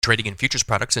Trading in futures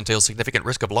products entails significant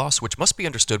risk of loss, which must be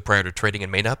understood prior to trading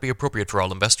and may not be appropriate for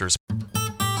all investors.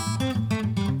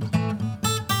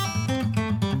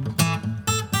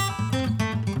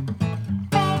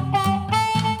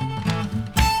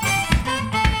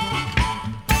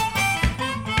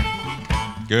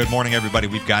 Good morning, everybody.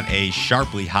 We've got a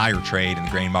sharply higher trade in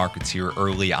the grain markets here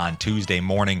early on Tuesday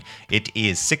morning. It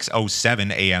is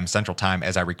 6:07 a.m. Central Time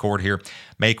as I record here.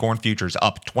 May corn futures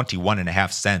up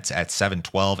 21.5 cents at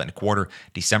 7.12 1/4.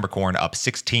 December corn up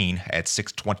 16 at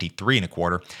 6.23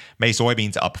 1/4. May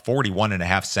soybeans up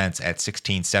 41.5 cents at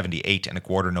 16.78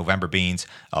 1/4. November beans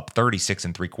up 36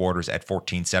 3/4 at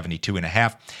 14.72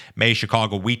 1/2. May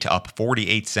Chicago wheat up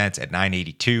 48 cents at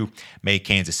 9.82. May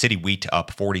Kansas City wheat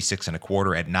up 46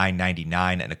 1/4 at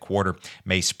 9.99 1/4.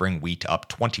 May spring wheat up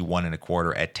 21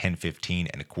 1/4 at 10.15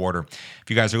 1/4. If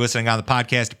you guys are listening on the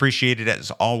podcast, appreciate it as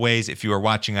always. If you are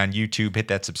watching on YouTube, hit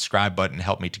that subscribe button,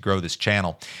 help me to grow this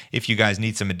channel. If you guys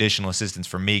need some additional assistance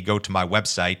from me, go to my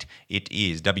website. It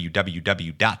is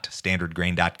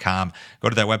www.standardgrain.com. Go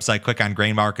to that website, click on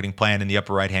Grain Marketing Plan in the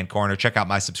upper right-hand corner. Check out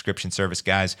my subscription service,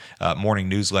 guys. Morning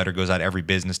newsletter goes out every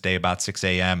business day about 6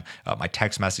 a.m. My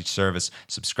text message service,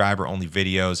 subscriber-only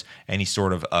videos, any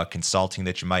sort of consulting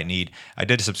that you might need. I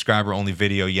did a subscriber-only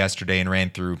video yesterday and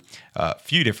ran through a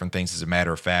few different things, as a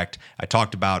matter of fact. I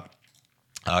talked about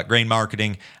grain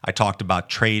marketing. I talked about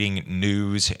trading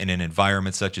news in an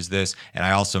environment such as this, and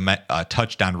I also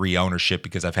touched on re-ownership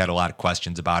because I've had a lot of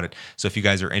questions about it. So if you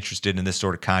guys are interested in this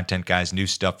sort of content, guys, new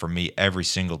stuff from me every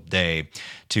single day.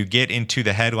 To get into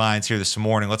the headlines here this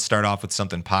morning, let's start off with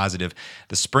something positive.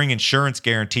 The spring insurance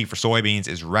guarantee for soybeans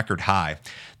is record high.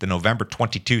 The November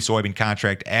 22 soybean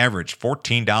contract averaged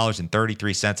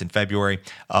 $14.33 in February,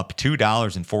 up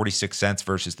 $2.46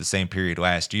 versus the same period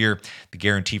last year. The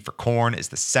guarantee for corn is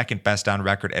the second best on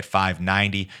record at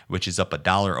 $5.90, which is up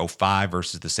 $1.05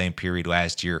 versus the same period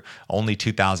last year. Only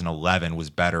 2011 was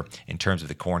better in terms of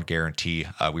the corn guarantee.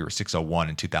 We were 601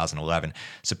 in 2011.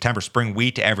 September spring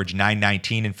wheat averaged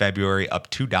 $9.19 in February, up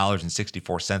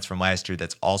 $2.64 from last year.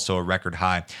 That's also a record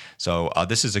high. So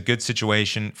this is a good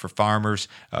situation for farmers.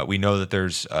 We know that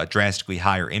there's drastically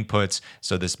higher inputs,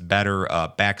 so this better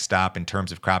backstop in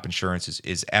terms of crop insurance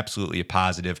is absolutely a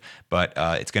positive, but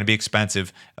it's going to be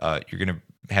expensive. You're going to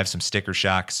have some sticker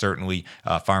shock. Certainly,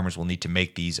 farmers will need to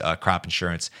make these crop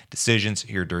insurance decisions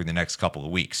here during the next couple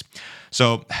of weeks.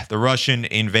 So the Russian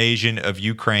invasion of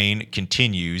Ukraine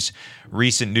continues.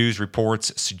 Recent news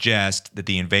reports suggest that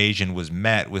the invasion was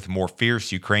met with more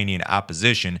fierce Ukrainian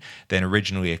opposition than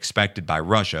originally expected by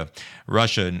Russia.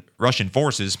 Russian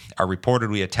forces are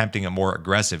reportedly attempting a more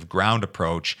aggressive ground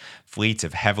approach. Fleets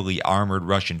of heavily armored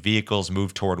Russian vehicles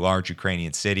moved toward large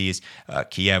Ukrainian cities,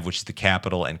 Kiev, which is the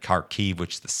capital, and Kharkiv,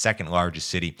 which is the second largest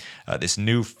city. This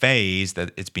new phase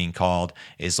that it's being called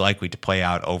is likely to play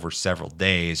out over several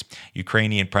days.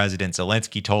 Ukrainian President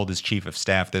Zelensky told his chief of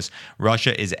staff this: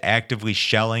 Russia is actively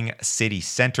shelling city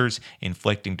centers,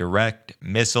 inflicting direct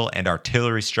missile and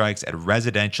artillery strikes at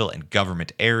residential and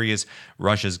government areas.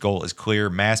 Russia's goal is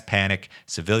clear: mass panic,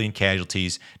 civilian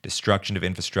casualties, destruction of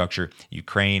infrastructure.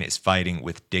 Ukraine is fighting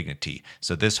with dignity.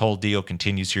 So this whole deal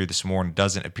continues here this morning,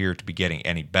 doesn't appear to be getting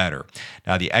any better.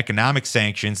 Now, the economic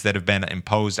sanctions that have been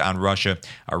imposed on Russia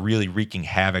are really wreaking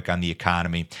havoc on the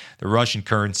economy. The Russian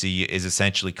currency is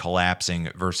essentially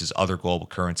collapsing versus other global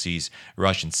currencies.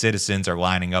 Russian citizens are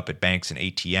lining up at banks and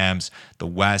ATMs. The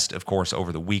West, of course,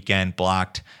 over the weekend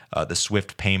blocked the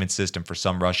SWIFT payment system for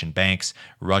some Russian banks.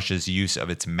 Russia's use of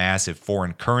its massive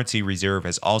foreign currency reserve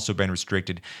has also been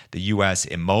restricted. The U.S.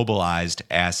 immobilized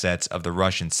assets of the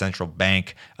Russian central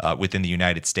bank within the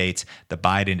United States. The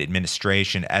Biden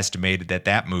administration estimated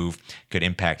that move could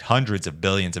impact hundreds of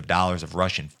billions of dollars of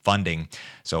Russian funding.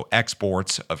 So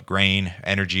exports of grain,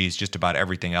 energies, just about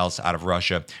everything else out of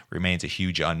Russia remains a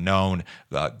huge unknown.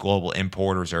 Global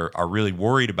importers are really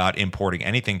worried about importing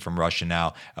anything from Russia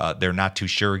now. They're not too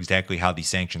sure exactly how these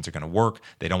sanctions are going to work.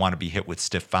 They don't want to be hit with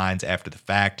stiff fines after the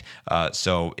fact.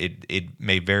 So it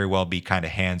may very well be kind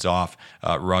of hands-off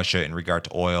Russia in regard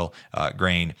to oil,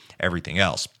 grain, everything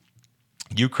else.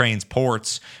 Ukraine's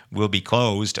ports will be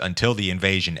closed until the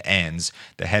invasion ends.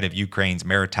 The head of Ukraine's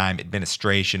maritime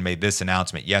administration made this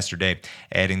announcement yesterday,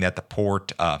 adding that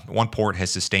one port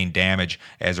has sustained damage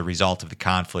as a result of the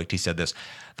conflict. He said this: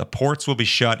 "The ports will be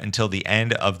shut until the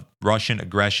end of Russian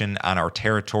aggression on our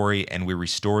territory, and we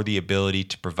restore the ability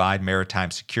to provide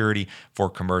maritime security for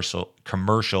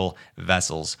commercial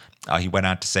vessels." He went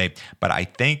on to say, "But I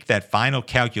think that final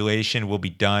calculation will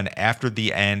be done after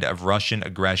the end of Russian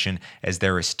aggression, as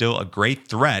there is still a great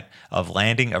threat threat of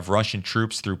landing of Russian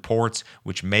troops through ports,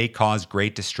 which may cause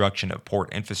great destruction of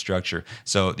port infrastructure.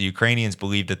 So the Ukrainians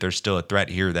believe that there's still a threat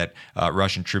here that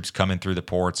Russian troops come in through the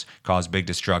ports, cause big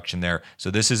destruction there.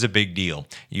 So this is a big deal.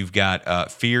 You've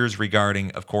got fears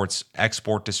regarding, of course,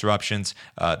 export disruptions.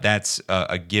 That's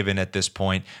a given at this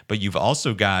point. But you've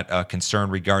also got concern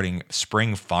regarding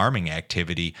spring farming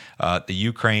activity. The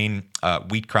Ukraine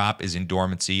wheat crop is in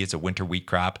dormancy. It's a winter wheat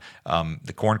crop.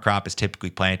 The corn crop is typically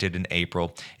planted in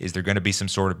April. Is there going to be some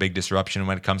sort of big disruption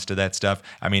when it comes to that stuff?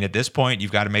 I mean, at this point,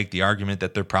 you've got to make the argument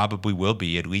that there probably will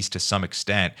be, at least to some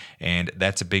extent, and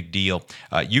that's a big deal.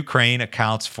 Ukraine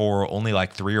accounts for only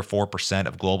like 3 or 4%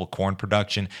 of global corn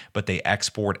production, but they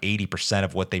export 80%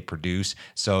 of what they produce.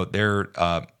 So they're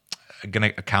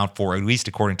going to account for, at least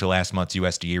according to last month's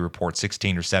USDA report,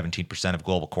 16 or 17% of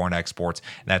global corn exports.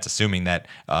 And that's assuming that,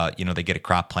 they get a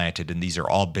crop planted. And these are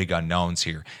all big unknowns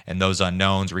here. And those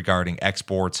unknowns regarding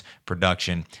exports,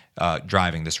 production,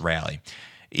 driving this rally.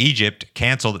 Egypt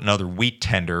canceled another wheat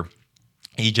tender.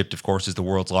 Egypt, of course, is the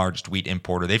world's largest wheat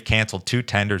importer. They've canceled 2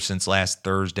 tenders since last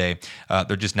Thursday.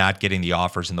 They're just not getting the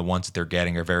offers, and the ones that they're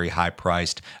getting are very high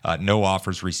priced. No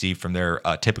offers received from their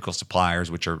typical suppliers,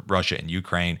 which are Russia and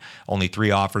Ukraine. Only 3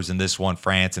 offers in this one,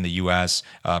 France and the U.S.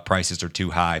 Prices are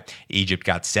too high. Egypt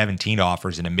got 17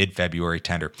 offers in a mid-February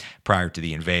tender prior to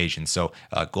the invasion. So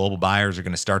global buyers are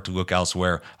going to start to look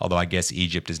elsewhere, although I guess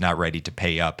Egypt is not ready to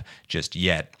pay up just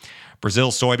yet.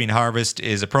 Brazil's soybean harvest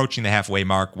is approaching the halfway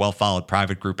mark. Well-followed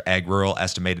private group Ag Rural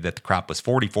estimated that the crop was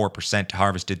 44%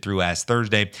 harvested through last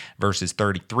Thursday versus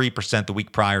 33% the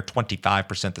week prior,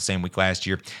 25% the same week last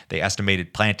year. They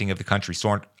estimated planting of the country's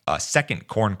second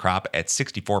corn crop at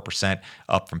 64%,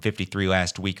 up from 53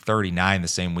 last week, 39 the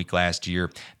same week last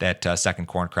year. That second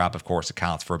corn crop, of course,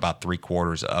 accounts for about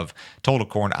 3/4 of total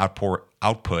corn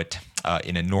output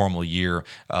in a normal year.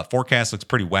 Forecast looks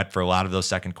pretty wet for a lot of those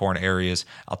second corn areas.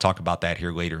 I'll talk about that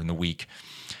here later in the week.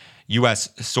 U.S.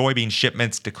 soybean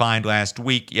shipments declined last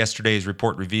week. Yesterday's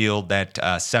report revealed that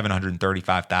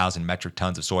 735,000 metric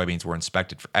tons of soybeans were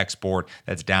inspected for export.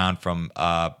 That's down from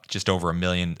just over 1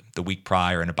 million the week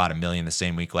prior and about 1 million the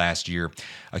same week last year.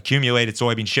 Accumulated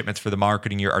soybean shipments for the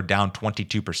marketing year are down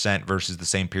 22% versus the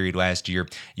same period last year.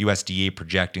 USDA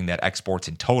projecting that exports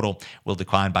in total will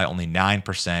decline by only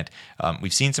 9%.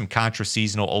 We've seen some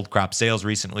contra-seasonal old crop sales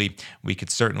recently. We could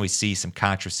certainly see some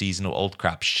contra-seasonal old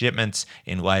crop shipments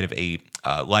in light of a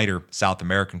lighter South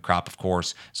American crop, of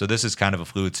course. So this is kind of a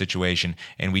fluid situation.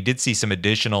 And we did see some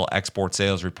additional export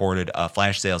sales reported,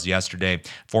 flash sales yesterday,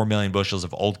 4 million bushels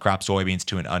of old crop soybeans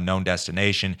to an unknown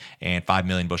destination and 5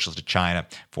 million bushels to China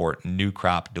for new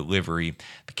crop delivery.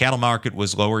 The cattle market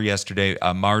was lower yesterday,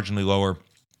 marginally lower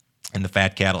in the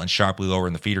fat cattle and sharply lower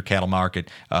in the feeder cattle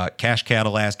market. Cash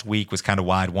cattle last week was kind of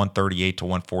wide, 138 to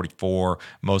 144,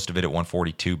 most of it at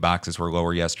 142. Boxes were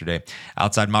lower yesterday.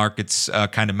 Outside markets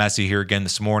kind of messy here again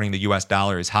this morning. The U.S.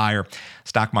 dollar is higher.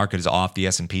 Stock market is off. The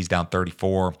S&P is down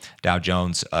 34. Dow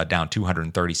Jones down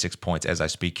 236 points as I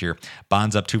speak here.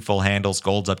 Bonds up 2 full handles.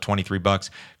 Gold's up $23.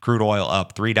 Crude oil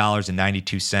up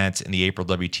 $3.92 in the April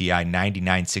WTI,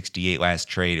 99.68 last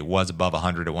trade. It was above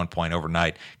 100 at one point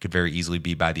overnight. Could very easily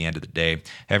be by the end of the day.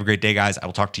 Have a great day, guys. I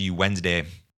will talk to you Wednesday.